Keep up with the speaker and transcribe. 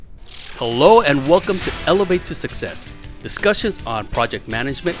Hello and welcome to Elevate to Success. Discussions on project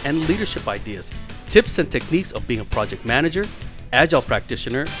management and leadership ideas, tips and techniques of being a project manager, agile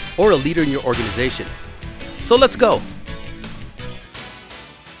practitioner, or a leader in your organization. So let's go.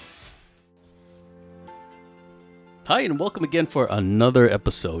 Hi, and welcome again for another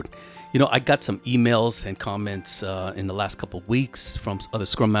episode. I got some emails and comments in the last couple of weeks from other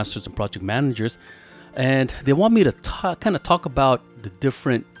Scrum Masters and project managers, and they want me to talk about the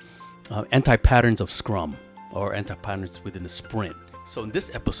different anti-patterns of Scrum or anti-patterns within a sprint. So in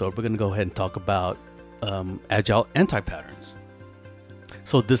this episode, we're going to go ahead and talk about agile anti-patterns.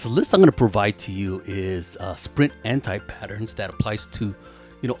 So this list I'm going to provide to you is sprint anti-patterns that applies to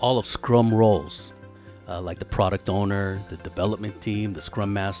all of Scrum roles, like the product owner, the development team, the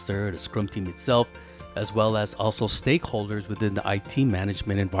Scrum Master, the Scrum team itself, as well as also stakeholders within the IT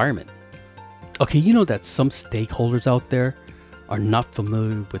management environment. Okay, you know that some stakeholders out there are not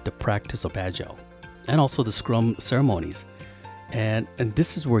familiar with the practice of Agile and also the Scrum ceremonies. And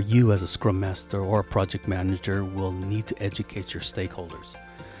this is where you as a Scrum Master or a project manager will need to educate your stakeholders.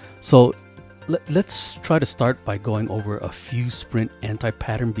 So let's try to start by going over a few sprint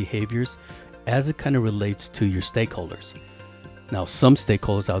anti-pattern behaviors as it kind of relates to your stakeholders. Now, some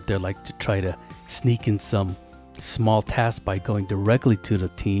stakeholders out there like to try to sneak in some small tasks by going directly to the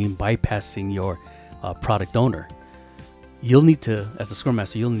team, bypassing your product owner. You'll need to, as a Scrum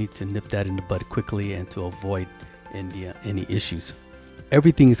Master, you'll need to nip that in the bud quickly and to avoid any issues.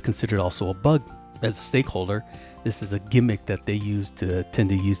 Everything is considered also a bug. As a stakeholder, this is a gimmick that they tend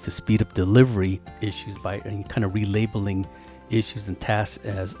to use to speed up delivery issues by kind of relabeling issues and tasks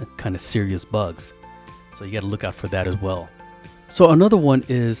as kind of serious bugs. So you got to look out for that as well. So another one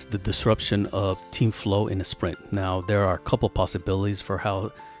is the disruption of team flow in a sprint. Now, there are a couple possibilities for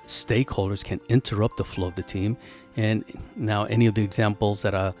how stakeholders can interrupt the flow of the team. And now any of the examples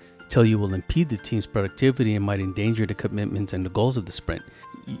that I tell you will impede the team's productivity and might endanger the commitments and the goals of the sprint.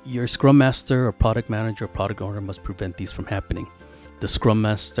 Your Scrum Master or product manager or product owner must prevent these from happening. The Scrum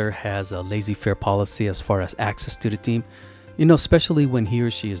Master has a laissez-faire policy as far as access to the team, especially when he or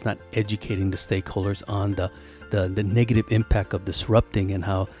she is not educating the stakeholders on the negative impact of disrupting and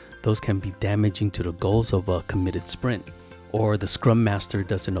how those can be damaging to the goals of a committed sprint. Or the Scrum Master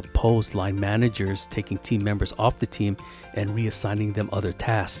doesn't oppose line managers taking team members off the team and reassigning them other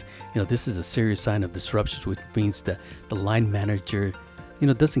tasks. This is a serious sign of disruption, which means that the line manager,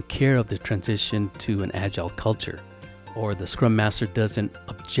 doesn't care of the transition to an agile culture. Or the Scrum Master doesn't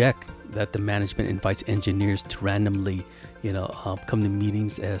object that the management invites engineers to randomly, come to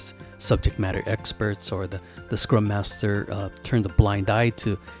meetings as subject matter experts, or the Scrum Master turns a blind eye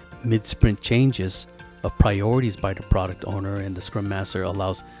to mid-sprint changes of priorities by the product owner, and the Scrum Master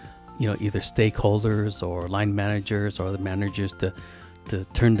allows, either stakeholders or line managers or the managers to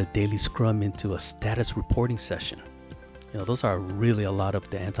turn the daily Scrum into a status reporting session. Those are really a lot of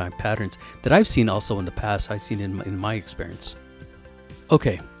the anti-patterns that I've seen also in the past. I've seen in my experience.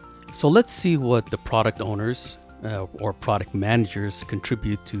 Okay, so let's see what the product owners or product managers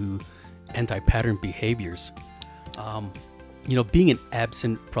contribute to anti-pattern behaviors. Being an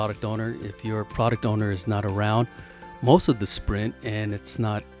absent product owner, if your product owner is not around most of the sprint and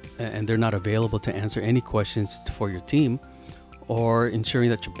they're not available to answer any questions for your team, or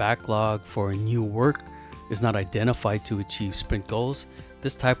ensuring that your backlog for new work is not identified to achieve sprint goals,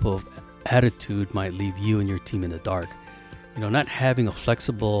 this type of attitude might leave you and your team in the dark. Not having a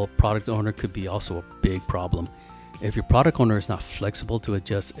flexible product owner could be also a big problem. If your product owner is not flexible to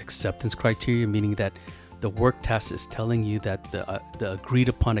adjust acceptance criteria, meaning that the work task is telling you that the agreed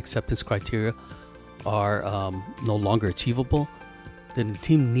upon acceptance criteria are no longer achievable, then the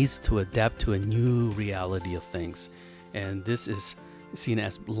team needs to adapt to a new reality of things. And this is seen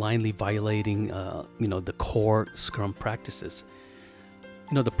as blindly violating, the core Scrum practices.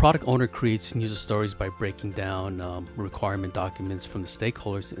 The product owner creates user stories by breaking down requirement documents from the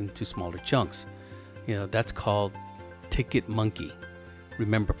stakeholders into smaller chunks. That's called ticket monkey.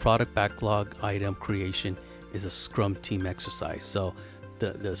 Remember, product backlog item creation is a Scrum team exercise. So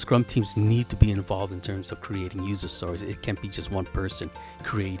the Scrum teams need to be involved in terms of creating user stories. It can't be just one person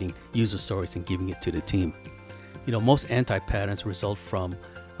creating user stories and giving it to the team. Most anti-patterns result from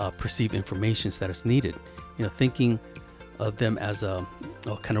perceived information that is needed. Thinking of them as a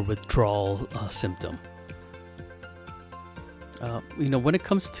kind of withdrawal symptom. When it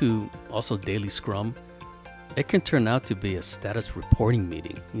comes to also daily Scrum, it can turn out to be a status reporting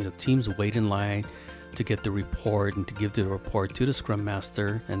meeting. Teams wait in line to get the report and to give the report to the Scrum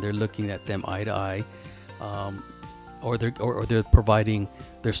Master, and they're looking at them eye to eye, or they're providing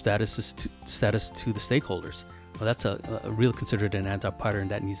their status to the stakeholders. Well, that's a real considered an anti-pattern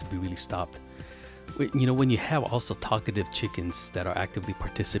that needs to be really stopped. When you have also talkative chickens that are actively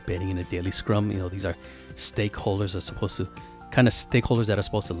participating in a daily scrum, these are stakeholders that are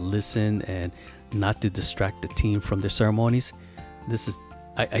supposed to listen and not to distract the team from their ceremonies.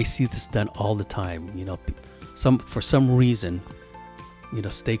 I see this done all the time. For some reason,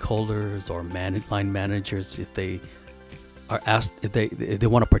 stakeholders or line managers, if they are asked if they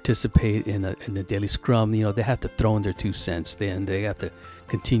want to participate in a daily scrum, they have to throw in their 2 cents. They have to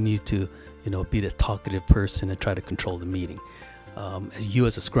continue to be the talkative person and try to control the meeting.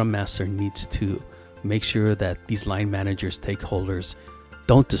 As a scrum master needs to make sure that these line managers, stakeholders,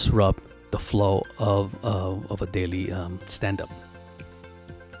 don't disrupt the flow of a daily stand-up.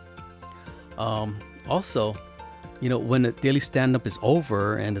 Also, when a daily stand-up is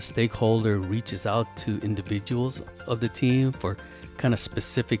over and the stakeholder reaches out to individuals of the team for kind of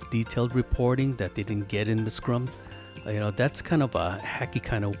specific detailed reporting that they didn't get in the scrum, that's kind of a hacky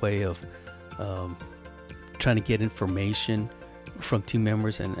kind of way of trying to get information from team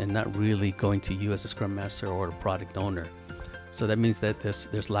members and not really going to you as a scrum master or a product owner. So that means that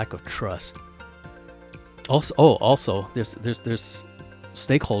there's lack of trust. Also there's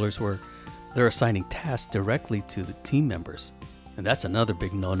stakeholders where they're assigning tasks directly to the team members, and that's another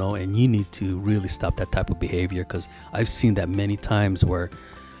big no-no, and you need to really stop that type of behavior, because I've seen that many times where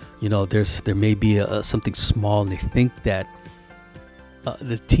there may be something small and they think that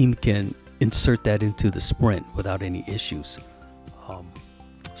the team can insert that into the sprint without any issues.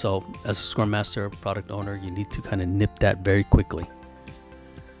 So as a scrum master, product owner, you need to kind of nip that very quickly.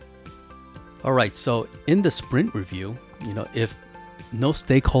 All right, so in the sprint review, if no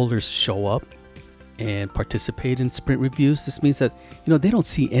stakeholders show up and participate in sprint reviews, this means that they don't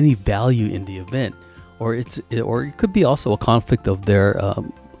see any value in the event, or it could be also a conflict of their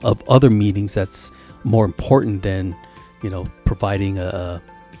of other meetings that's more important than providing a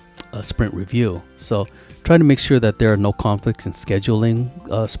sprint review. So try to make sure that there are no conflicts in scheduling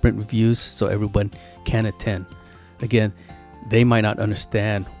sprint reviews so everyone can attend. Again, they might not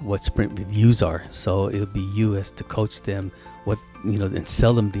understand what sprint reviews are, so it'll be you as to coach them and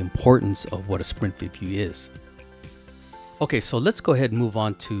sell them the importance of what a sprint review is. Okay, so let's go ahead and move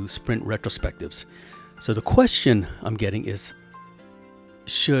on to sprint retrospectives. So the question I'm getting is,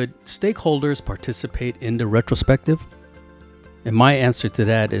 should stakeholders participate in the retrospective? And my answer to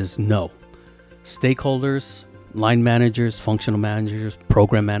that is no. Stakeholders, line managers, functional managers,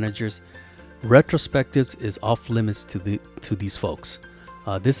 program managers, retrospectives is off limits to these folks.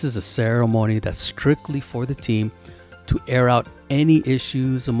 This is a ceremony that's strictly for the team to air out any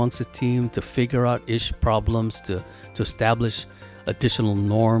issues amongst the team, to figure out problems, to establish additional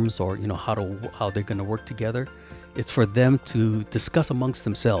norms, or how they're going to work together. It's for them to discuss amongst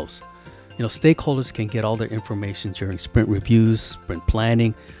themselves. Stakeholders can get all their information during sprint reviews, sprint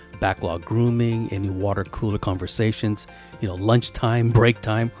planning, backlog grooming, any water cooler conversations, lunchtime, break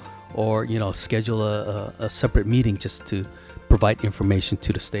time, or schedule a separate meeting just to provide information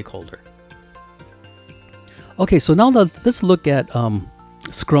to the stakeholder. Okay, so now let's look at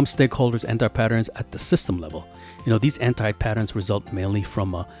Scrum stakeholders' anti-patterns at the system level. These anti-patterns result mainly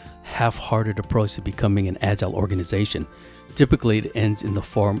from a half-hearted approach to becoming an agile organization. Typically, it ends in the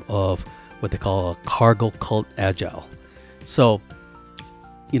form of what they call a cargo cult agile. So,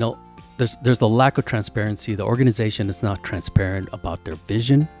 there's the lack of transparency. The organization is not transparent about their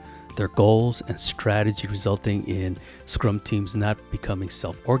vision, their goals, and strategy, resulting in Scrum teams not becoming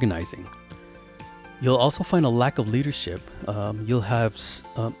self-organizing. You'll also find a lack of leadership. You'll have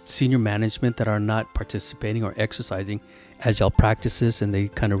senior management that are not participating or exercising agile practices, and they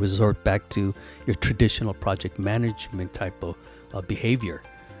kind of resort back to your traditional project management type of behavior.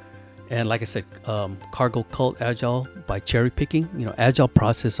 And like I said, cargo cult agile by cherry picking. Agile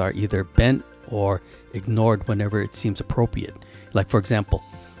processes are either bent or ignored whenever it seems appropriate. Like, for example,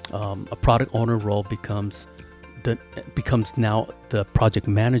 a product owner role becomes now the project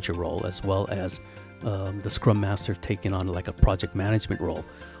manager role, as well as the Scrum Master taking on like a project management role,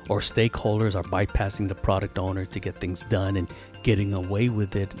 or stakeholders are bypassing the product owner to get things done and getting away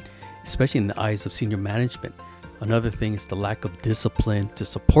with it, especially in the eyes of senior management. Another thing is the lack of discipline to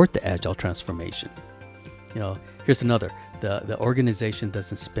support the agile transformation. Here's another. The organization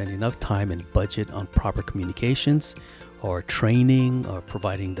doesn't spend enough time and budget on proper communications or training or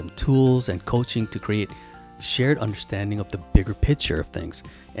providing them tools and coaching to create shared understanding of the bigger picture of things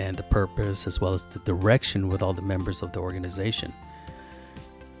and the purpose, as well as the direction with all the members of the organization.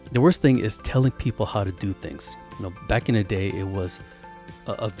 The worst thing is telling people how to do things. Back in the day, it was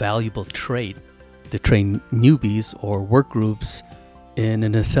a valuable trait to train newbies or work groups in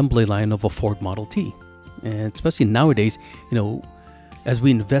an assembly line of a Ford Model T. And especially nowadays, as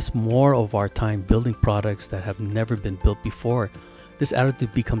we invest more of our time building products that have never been built before, this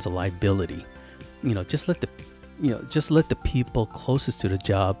attitude becomes a liability. Just let the people closest to the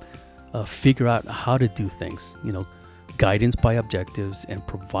job figure out how to do things. Guidance by objectives and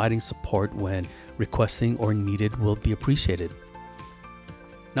providing support when requesting or needed will be appreciated.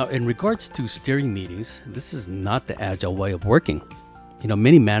 Now, in regards to steering meetings, this is not the agile way of working.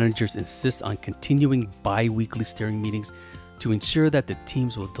 Many managers insist on continuing bi-weekly steering meetings to ensure that the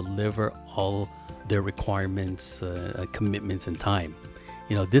teams will deliver all their requirements, commitments, and time.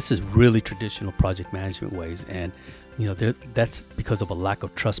 This is really traditional project management ways, and that's because of a lack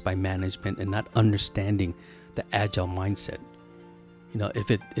of trust by management and not understanding the agile mindset.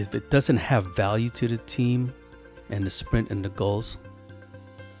 If it doesn't have value to the team and the sprint and the goals,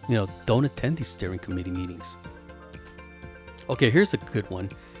 don't attend these steering committee meetings. Okay, here's a good one.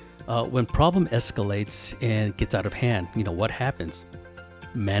 When problem escalates and gets out of hand, what happens?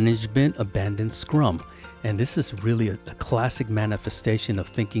 Management abandons Scrum. And this is really a classic manifestation of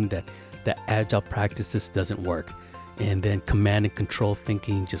thinking that the agile practices doesn't work. And then command and control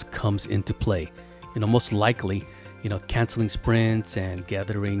thinking just comes into play. Most likely, canceling sprints and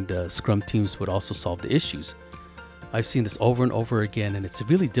gathering the Scrum teams would also solve the issues. I've seen this over and over again, and it's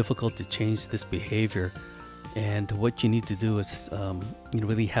really difficult to change this behavior. And what you need to do is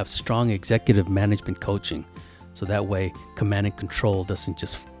really have strong executive management coaching. So that way, command and control doesn't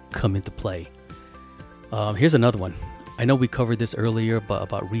just come into play. Here's another one. I know we covered this earlier, but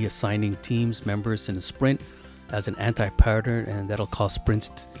about reassigning teams members in a sprint as an anti-pattern, and that'll cause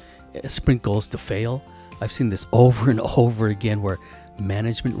sprint goals to fail. I've seen this over and over again, where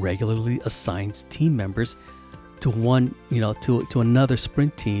management regularly assigns team members to another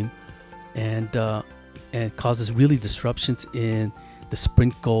sprint team, and causes really disruptions in the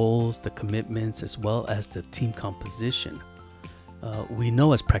sprint goals, the commitments, as well as the team composition. We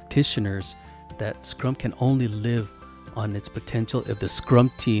know as practitioners that Scrum can only live on its potential if the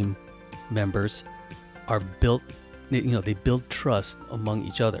Scrum team members are built, they build trust among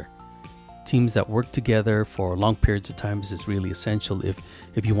each other. Teams that work together for long periods of time is really essential if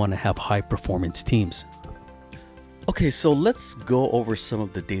you want to have high performance teams. Okay, so let's go over some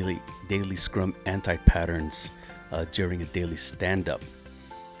of the daily Scrum anti-patterns during a daily stand-up,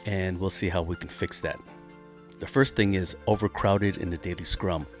 and we'll see how we can fix that. The first thing is overcrowded in the daily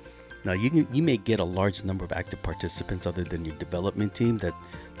Scrum. Now, you may get a large number of active participants other than your development team that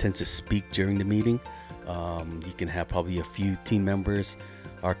tends to speak during the meeting. You can have probably a few team members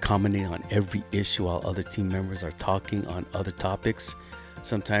are commenting on every issue while other team members are talking on other topics.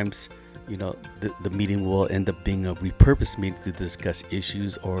 Sometimes, the meeting will end up being a repurposed meeting to discuss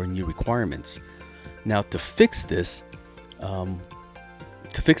issues or new requirements. Now, to fix this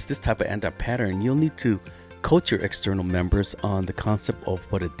type of anti-pattern, you'll need to coach your external members on the concept of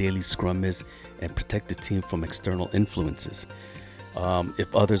what a daily Scrum is and protect the team from external influences.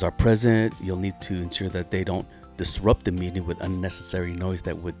 If others are present, you'll need to ensure that they don't disrupt the meeting with unnecessary noise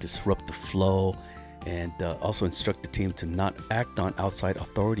that would disrupt the flow, and also instruct the team to not act on outside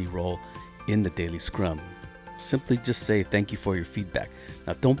authority role in the daily Scrum. Simply just say thank you for your feedback.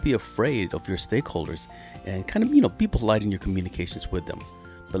 Now, don't be afraid of your stakeholders, and kind of be polite in your communications with them,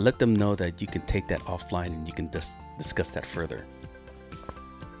 but let them know that you can take that offline and you can discuss that further.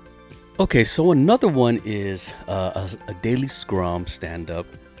 Okay, so another one is a daily Scrum stand-up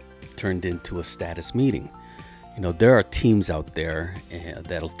turned into a status meeting. There are teams out there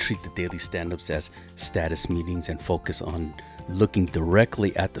that'll treat the daily stand-ups as status meetings and focus on looking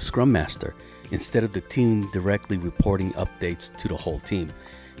directly at the Scrum Master instead of the team directly reporting updates to the whole team.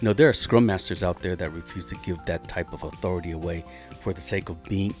 There are Scrum Masters out there that refuse to give that type of authority away for the sake of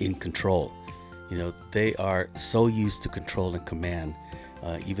being in control. They are so used to control and command,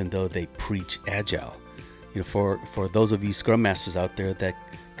 even though they preach agile. For those of you Scrum Masters out there that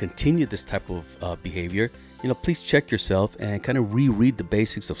continue this type of behavior, please check yourself and kind of reread the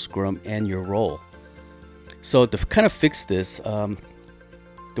basics of Scrum and your role. So to kind of fix this,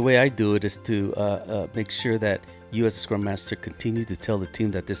 the way I do it is to make sure that you as a Scrum Master continue to tell the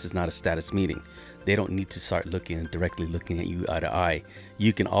team that this is not a status meeting. They don't need to start directly looking at you eye to eye.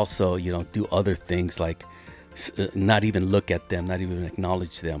 You can also, do other things like not even look at them, not even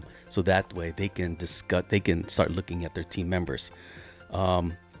acknowledge them. So that way they can start looking at their team members.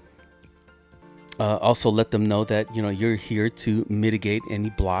 Also let them know that you're here to mitigate any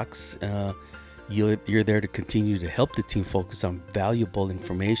blocks. You're there to continue to help the team focus on valuable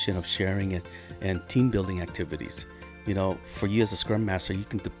information of sharing and team building activities. For you as a Scrum Master, you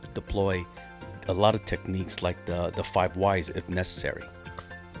can deploy a lot of techniques like the 5 whys if necessary.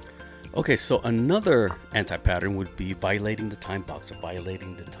 Okay, so another anti-pattern would be violating the time box or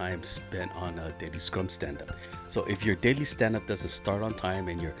violating the time spent on a daily Scrum stand-up. So if your daily stand-up doesn't start on time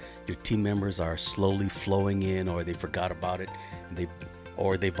and your team members are slowly flowing in, or they forgot about it, and they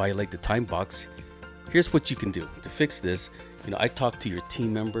violate the time box, here's what you can do to fix this. I talk to your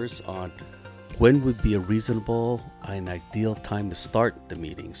team members on when would be a reasonable and ideal time to start the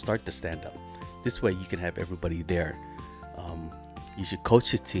meeting, start the stand-up. This way you can have everybody there. You should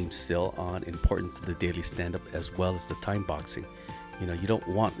coach your team still on importance of the daily stand-up as well as the time boxing. You don't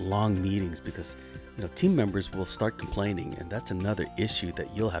want long meetings because team members will start complaining, and that's another issue that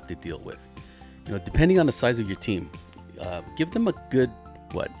you'll have to deal with. Depending on the size of your team, give them a good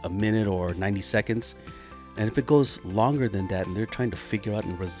a minute or 90 seconds. And if it goes longer than that and they're trying to figure out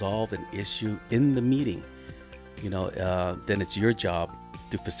and resolve an issue in the meeting, then it's your job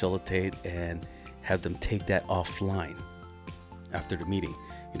to facilitate and have them take that offline after the meeting.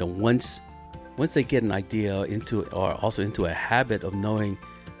 Once they get an idea into a habit of knowing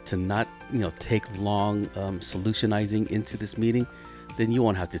to not take long solutionizing into this meeting, then you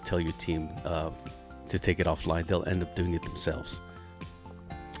won't have to tell your team to take it offline. They'll end up doing it themselves.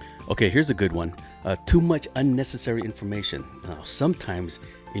 Okay, here's a good one. Too much unnecessary information. Now, sometimes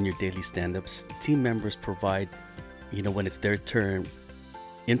in your daily stand-ups, team members provide, when it's their turn,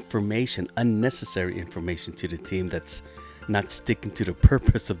 unnecessary information to the team that's not sticking to the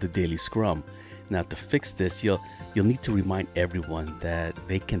purpose of the daily Scrum. Now, to fix this, you'll need to remind everyone that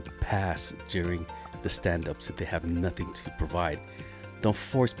they can pass during the stand-ups if they have nothing to provide. Don't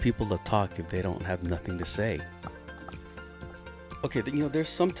force people to talk if they don't have nothing to say. Okay, there's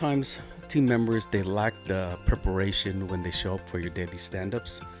sometimes team members, they lack the preparation when they show up for your daily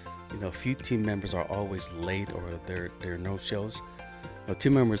stand-ups. A few team members are always late or they're no-shows.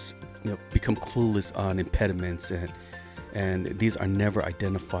 Team members become clueless on impediments, and these are never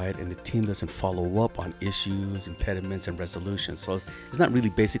identified, and the team doesn't follow up on issues, impediments, and resolutions. So it's not really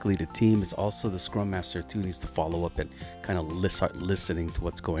basically the team, it's also the Scrum Master too needs to follow up and kind of start listening to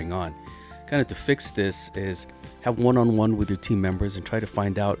what's going on. Kind of to fix this is have one-on-one with your team members and try to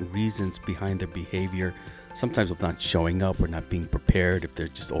find out reasons behind their behavior. Sometimes with not showing up or not being prepared, if they're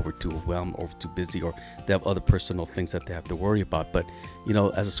just too overwhelmed, over too busy, or they have other personal things that they have to worry about. But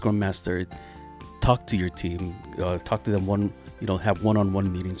as a Scrum Master, talk to your team, talk to them have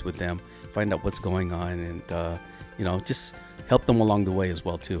one-on-one meetings with them, find out what's going on, and just help them along the way as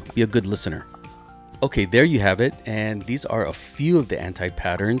well too. Be a good listener. Okay, there you have it, and these are a few of the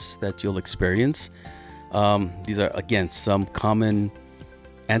anti-patterns that you'll experience. These are, again, some common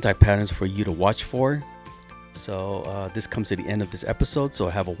anti-patterns for you to watch for. So this comes to the end of this episode, so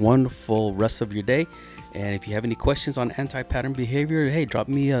have a wonderful rest of your day. And if you have any questions on anti-pattern behavior, hey, drop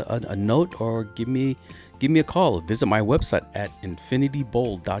me a note or give me a call. Visit my website at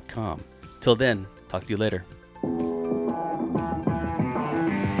infinitybold.com. Till then, talk to you later.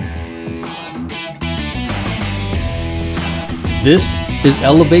 This is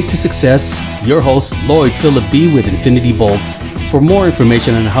Elevate to Success, your host, Lloyd Phillip B. with Infinity Bold. For more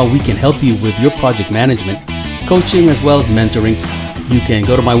information on how we can help you with your project management, coaching, as well as mentoring, you can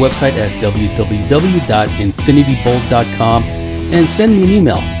go to my website at www.infinitybold.com and send me an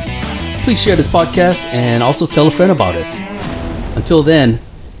email. Please share this podcast and also tell a friend about us. Until then,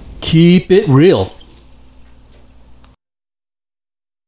 keep it real.